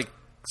 there's like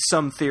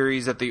some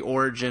theories that the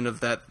origin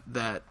of that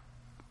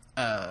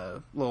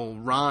little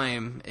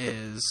rhyme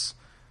is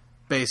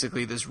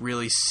basically this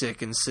really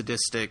sick and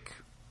sadistic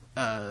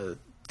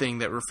thing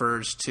that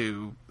refers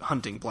to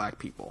hunting black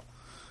people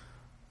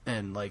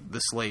in like the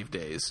slave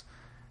days.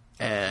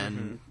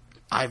 And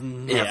I've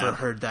never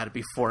heard that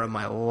before in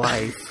my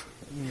life.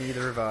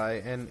 Neither have I.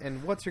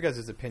 And what's your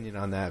guys' opinion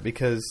on that?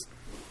 Because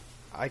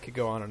I could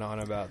go on and on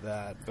about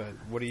that, but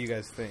what do you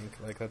guys think?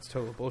 Like, that's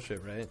total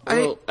bullshit, right?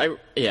 Well,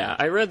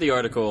 I read the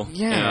article,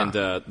 Yeah. and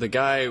the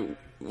guy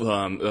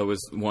that was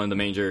one of the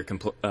major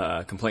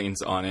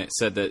complainants on it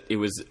said that it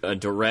was a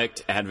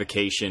direct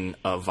advocation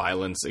of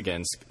violence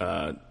against,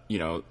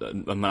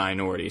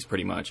 minorities,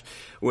 pretty much,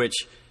 which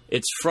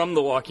it's from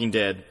The Walking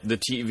Dead, the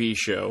TV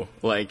show.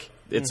 Like,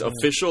 it's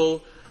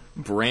official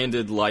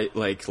branded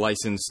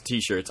licensed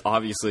T-shirts.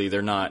 Obviously,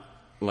 they're not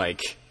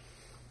like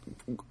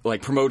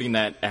promoting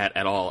that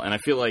at all, and I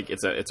feel like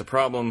it's a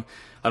problem.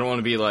 I don't want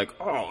to be like,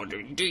 oh,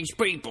 these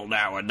people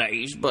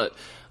nowadays, but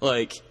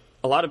like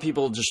a lot of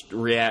people just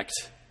react,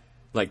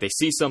 like they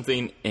see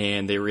something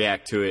and they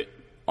react to it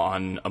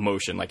on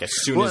emotion, like as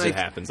soon as it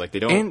happens. Like they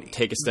don't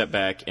take a step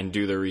back and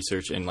do their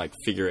research and like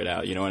figure it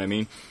out. You know what I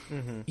mean?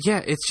 Mm-hmm.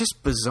 Yeah, it's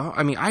just bizarre.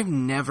 I mean, I've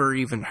never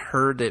even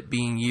heard it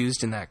being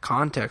used in that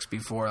context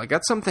before. Like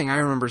that's something I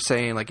remember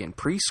saying like in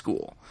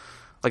preschool.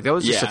 Like that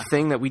was just a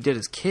thing that we did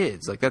as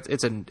kids. Like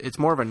it's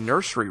more of a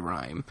nursery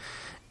rhyme.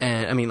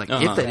 And I mean, like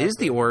if that is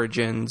the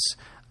origins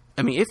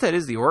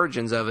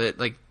of it,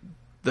 like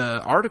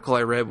the article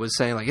I read was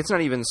saying like it's not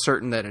even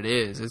certain that it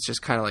is. It's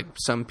just kind of like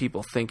some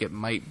people think it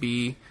might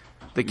be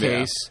the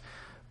case,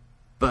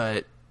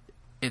 but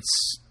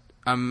it's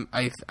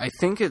I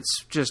think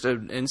it's just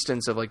an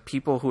instance of like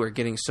people who are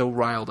getting so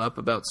riled up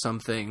about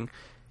something.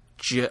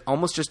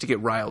 Almost just to get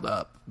riled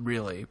up,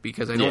 really,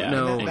 because I don't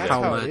know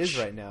how much it is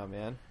right now,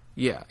 man.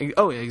 Yeah.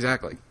 Oh, yeah,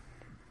 exactly.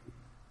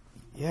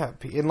 Yeah,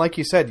 and like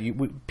you said,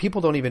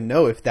 people don't even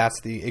know if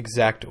that's the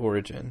exact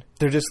origin.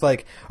 They're just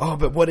like, oh,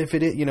 but what if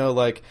it is? You know,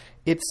 like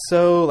it's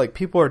so like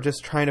people are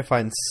just trying to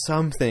find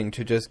something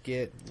to just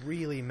get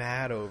really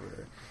mad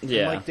over.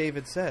 Yeah, and like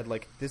David said,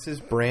 like this is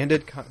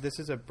branded. This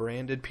is a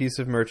branded piece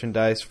of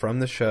merchandise from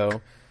the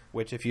show.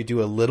 Which, if you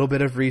do a little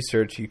bit of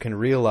research, you can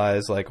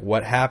realize like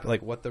what happened,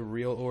 like what the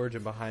real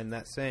origin behind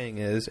that saying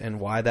is, and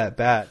why that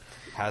bat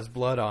has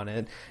blood on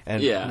it,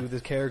 and who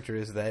the character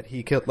is that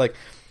he killed. Like,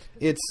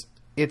 it's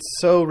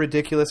so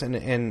ridiculous,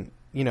 and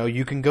you know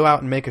you can go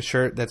out and make a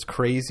shirt that's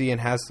crazy and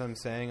has some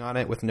saying on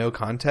it with no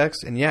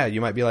context, and you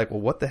might be like,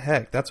 well, what the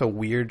heck? That's a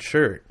weird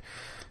shirt.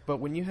 But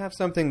when you have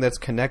something that's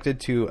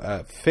connected to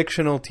a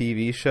fictional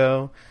TV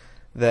show.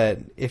 That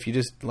if you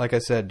just, like I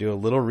said, do a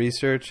little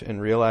research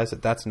and realize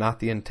that that's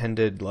not the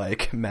intended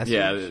like message.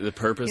 Yeah, the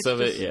purpose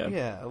of it. Yeah,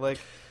 yeah, like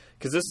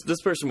because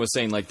this person was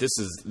saying like this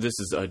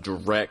is a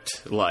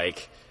direct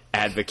like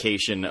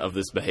advocation of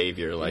this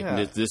behavior.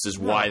 Like this is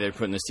why they're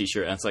putting this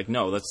T-shirt. And it's like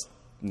no, that's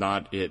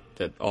not it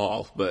at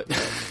all. But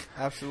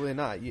absolutely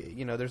not.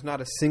 You know, there's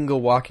not a single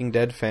Walking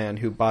Dead fan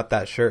who bought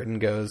that shirt and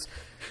goes,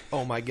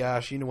 "Oh my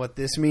gosh, you know what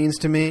this means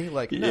to me?"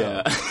 Like,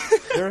 no.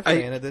 They're a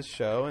fan of this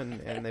show,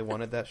 and they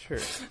wanted that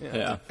shirt.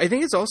 Yeah. I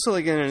think it's also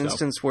like in an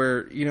instance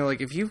where, you know,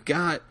 like if you've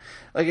got,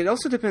 like it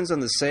also depends on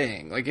the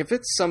saying. Like if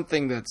it's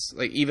something that's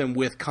like even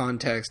with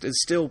context,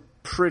 it's still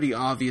pretty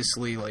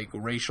obviously like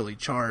racially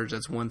charged.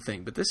 That's one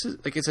thing. But this is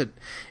like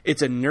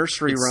it's a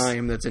nursery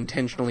rhyme that's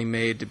intentionally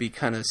made to be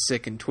kind of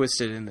sick and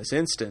twisted in this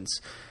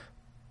instance.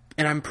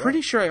 And I'm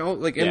pretty sure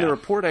in the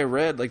report I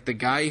read, like the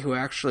guy who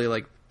actually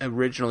like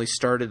originally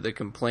started the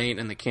complaint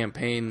and the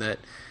campaign that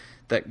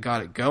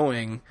got it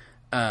going.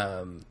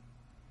 I'm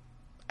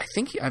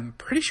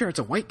pretty sure it's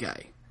a white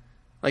guy.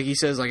 Like he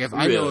says, like if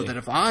I know that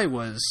if I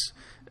was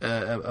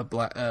a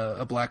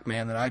black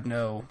man, that I'd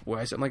know where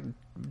I said. I'm like,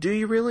 do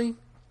you really?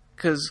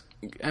 Because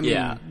I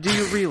mean, do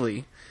you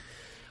really?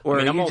 Or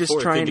are you just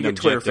trying to get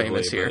Twitter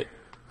famous here?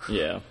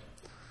 Yeah,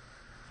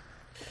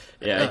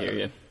 I hear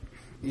you.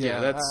 Yeah,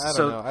 that's I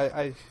don't know.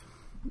 I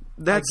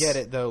get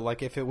it though.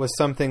 Like if it was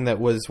something that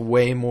was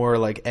way more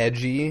like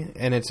edgy,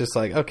 and it's just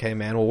like, okay,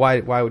 man, well,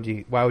 why would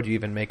you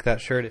even make that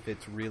shirt if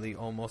it's really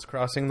almost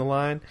crossing the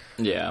line?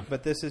 Yeah.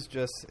 But this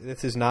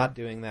is not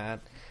doing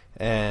that,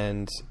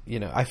 and you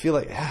know, I feel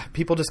like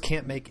people just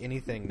can't make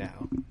anything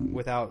now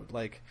without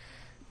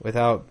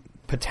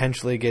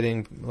potentially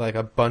getting like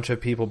a bunch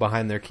of people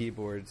behind their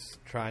keyboards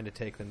trying to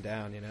take them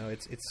down. You know,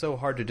 it's so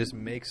hard to just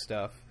make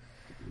stuff.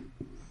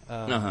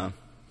 I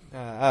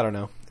don't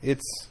know.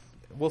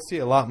 We'll see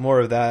a lot more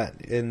of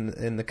that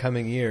in the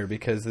coming year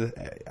because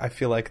I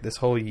feel like this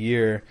whole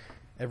year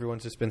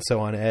everyone's just been so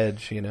on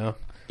edge, you know?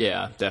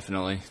 Yeah,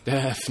 definitely.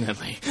 And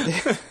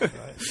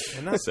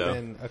that's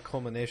been a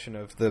culmination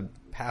of the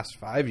past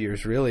 5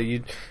 years,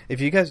 really. If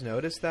you guys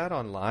notice that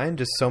online,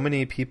 just so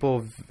many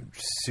people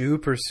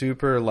super,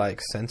 super, like,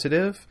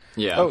 sensitive.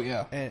 Yeah. Oh,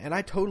 yeah. And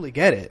I totally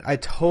get it. I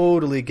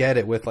totally get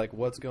it with, like,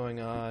 what's going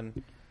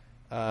on.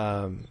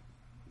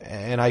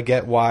 And I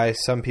get why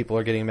some people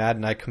are getting mad,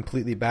 and I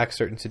completely back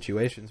certain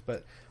situations.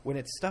 But when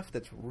it's stuff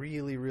that's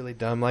really, really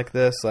dumb like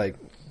this, like,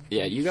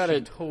 you gotta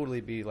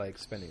totally be like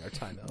spending our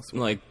time elsewhere.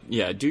 Like,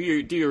 do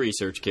your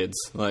research, kids.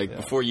 Like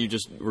before you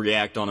just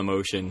react on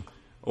emotion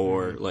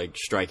or like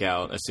strike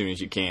out as soon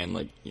as you can.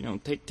 Like, you know,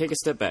 take a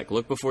step back,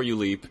 look before you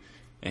leap,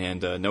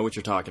 and know what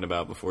you're talking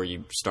about before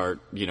you start,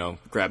 you know,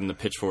 grabbing the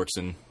pitchforks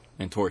and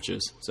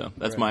torches. So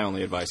that's my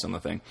only advice on the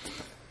thing.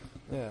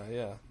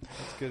 Yeah,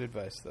 that's good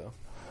advice though.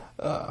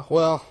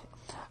 Well,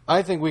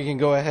 I think we can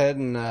go ahead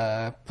and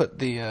put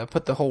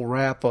the whole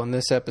wrap on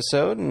this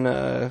episode,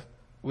 and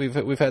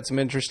we've had some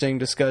interesting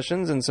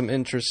discussions and some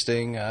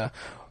interesting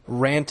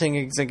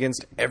rantings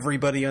against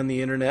everybody on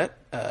the internet.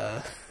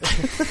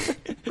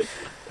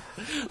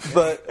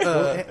 But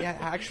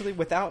actually,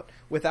 without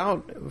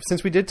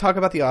since we did talk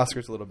about the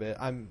Oscars a little bit,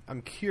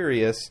 I'm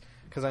curious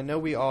because I know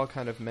we all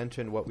kind of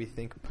mentioned what we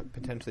think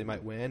potentially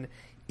might win,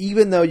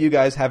 even though you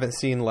guys haven't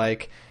seen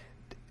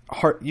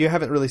you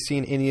haven't really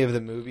seen any of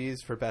the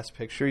movies for Best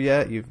Picture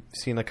yet. You've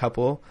seen a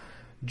couple.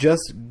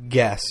 Just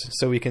guess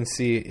so we can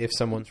see if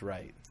someone's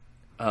right.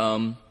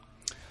 I'm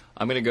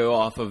going to go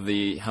off of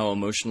how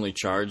emotionally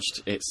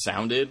charged it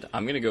sounded.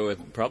 I'm going to go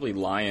with probably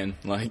Lion.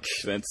 Like,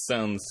 that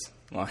sounds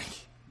like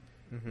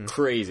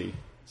crazy.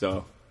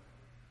 So,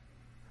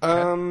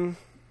 I'm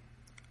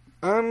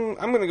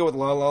going to go with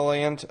La La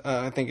Land.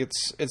 I think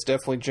it's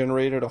definitely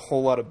generated a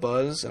whole lot of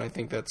buzz, and I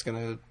think that's going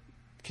to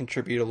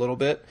contribute a little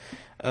bit.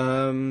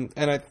 And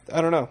I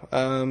don't know.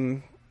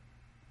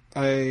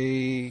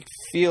 I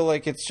feel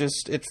like it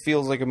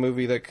feels like a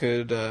movie that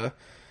could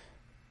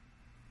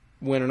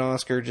win an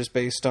Oscar just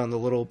based on the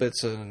little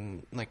bits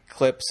and like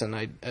clips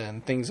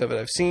and things of it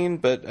I've seen,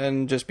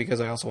 and just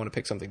because I also want to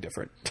pick something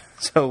different.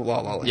 So La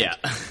La Land.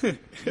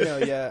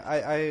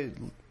 Yeah.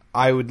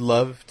 I would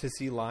love to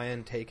see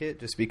Lion take it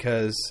just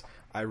because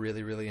I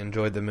really, really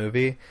enjoyed the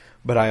movie,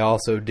 but I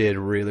also did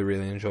really,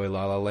 really enjoy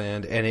La La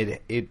Land, and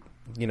it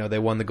they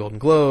won the Golden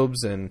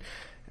Globes, and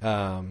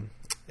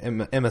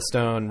Emma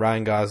Stone,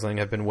 Ryan Gosling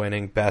have been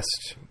winning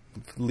best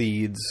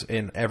leads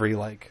in every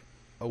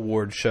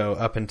award show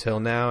up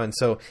until now, and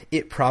so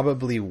it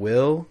probably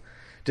will,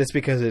 just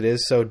because it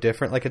is so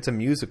different. Like, it's a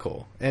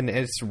musical, and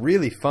it's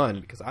really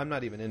fun because I'm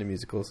not even into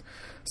musicals.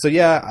 So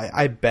yeah,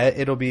 I bet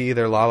it'll be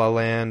either La La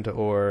Land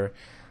or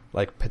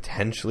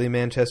potentially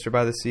Manchester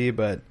by the Sea,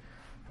 but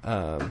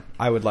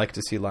I would like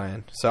to see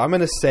Lion. So I'm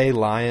going to say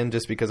Lion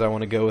just because I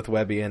want to go with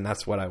Webby, and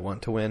that's what I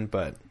want to win,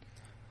 but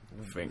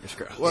fingers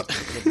crossed. Well,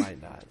 it might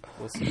not.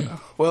 We'll see.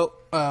 Well,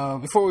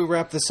 before we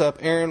wrap this up,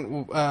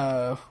 Aaron,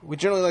 we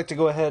generally like to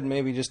go ahead and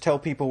maybe just tell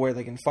people where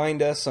they can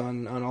find us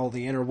on all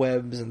the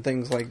interwebs and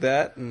things like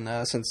that. And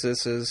since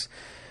this is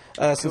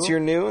since you're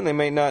new and they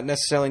may not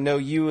necessarily know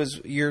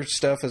your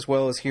stuff as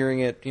well as hearing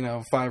it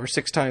 5 or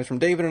 6 times from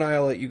David and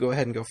I'll let you go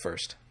ahead and go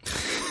first.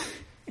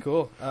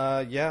 Cool.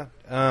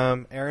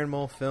 Aaron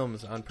Mull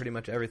Films on pretty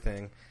much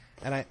everything,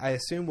 and I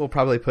assume we'll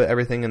probably put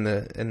everything in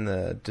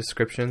the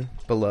description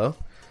below.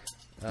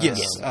 Yes,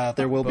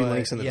 there will be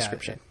links in the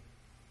description.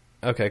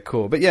 Okay,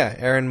 cool. But yeah,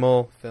 Aaron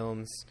Mull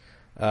Films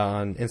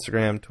on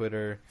Instagram,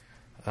 Twitter.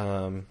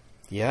 That's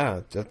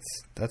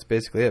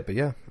basically it. But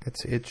yeah,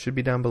 it should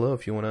be down below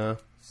if you want to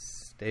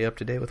stay up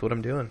to date with what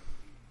I'm doing.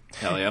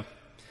 Hell yeah.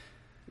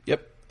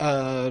 Yep.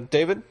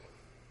 David?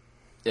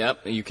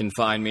 Yep, you can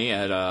find me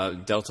at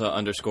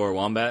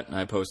Delta_Wombat.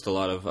 I post a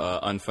lot of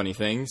unfunny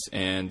things,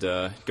 and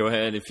go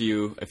ahead if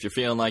you're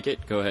feeling like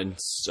it. Go ahead and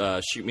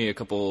shoot me a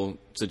couple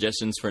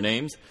suggestions for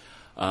names.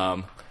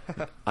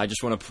 I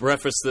just want to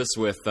preface this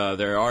with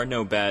there are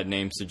no bad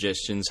name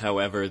suggestions.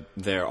 However,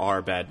 there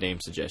are bad name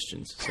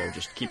suggestions, so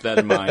just keep that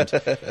in mind.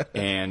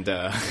 And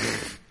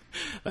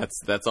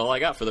that's all I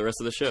got for the rest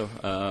of the show.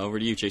 Over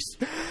to you, Chase.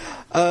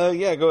 Go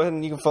ahead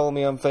and you can follow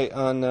me on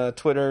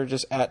Twitter,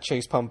 just at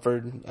Chase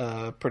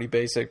Pumford. Pretty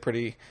basic,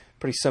 pretty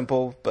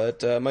simple.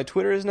 But my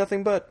Twitter is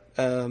nothing but.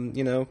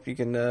 You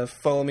can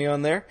follow me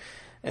on there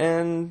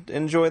and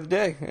enjoy the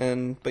day.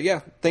 But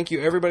thank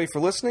you everybody for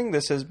listening.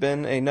 This has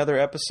been another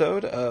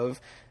episode of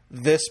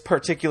this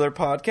particular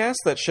podcast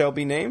that shall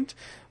be named.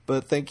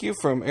 But thank you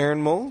from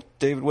Aaron Mull,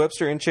 David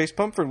Webster, and Chase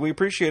Pumford. We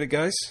appreciate it,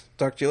 guys.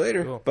 Talk to you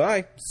later. Cool.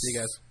 Bye. See you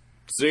guys.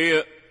 See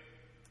ya.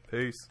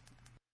 Peace.